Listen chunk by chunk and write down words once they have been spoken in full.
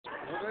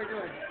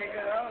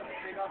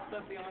off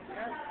stuff that you want to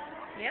have?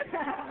 Yep.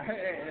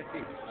 Let's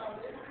see.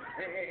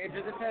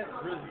 Does it say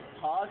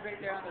pause right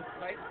there on the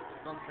site?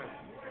 Don't trip.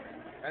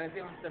 Alright, let's see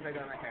how much stuff I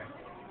got in my hair.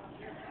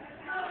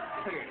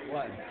 Okay,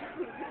 1,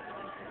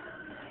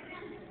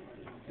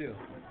 2,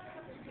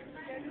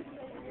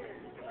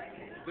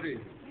 3,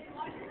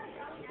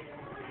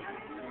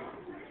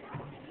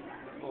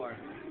 4.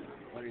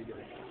 What are you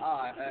doing?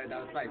 Ah, that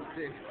was 5,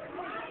 6,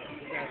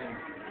 7.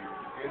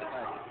 Here's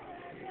 5,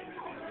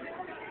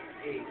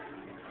 8,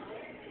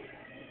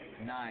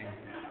 9,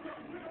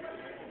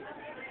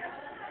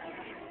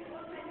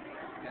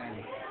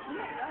 10,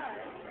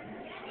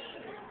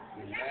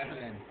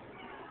 11.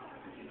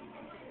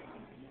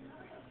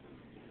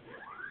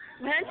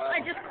 When do I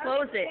just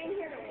close it?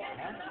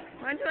 Huh?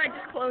 When do I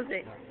just close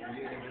it?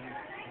 You didn't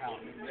count.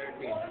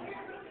 13.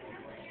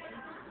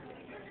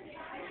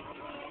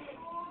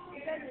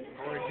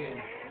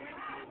 14.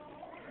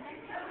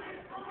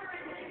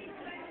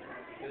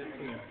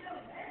 15.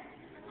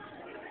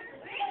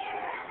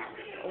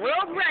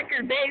 World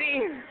record,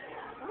 baby!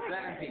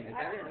 17. Is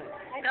that it?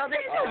 No,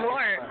 there's no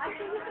more. I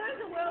think if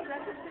there's a world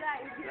record for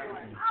that, you do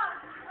it.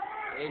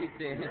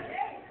 18.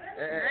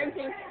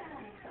 19.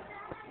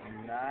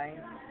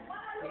 9.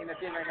 Let's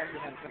see if I can do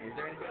something. Is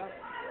there anything else?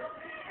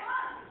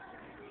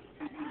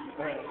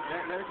 Let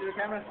me see the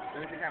camera.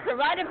 Let me see the camera.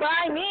 Provided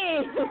by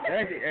me!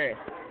 Let me see.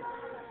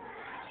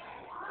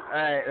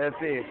 Alright, let's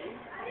see.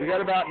 We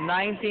got about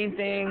 19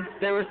 things.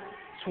 There was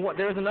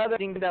another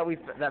thing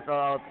that fell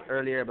out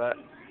earlier, but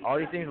all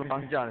these things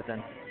belong to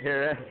Jonathan.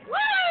 Here.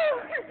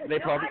 Woo! They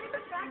probably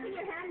Back in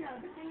your hand,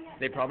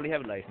 though.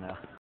 have lice now.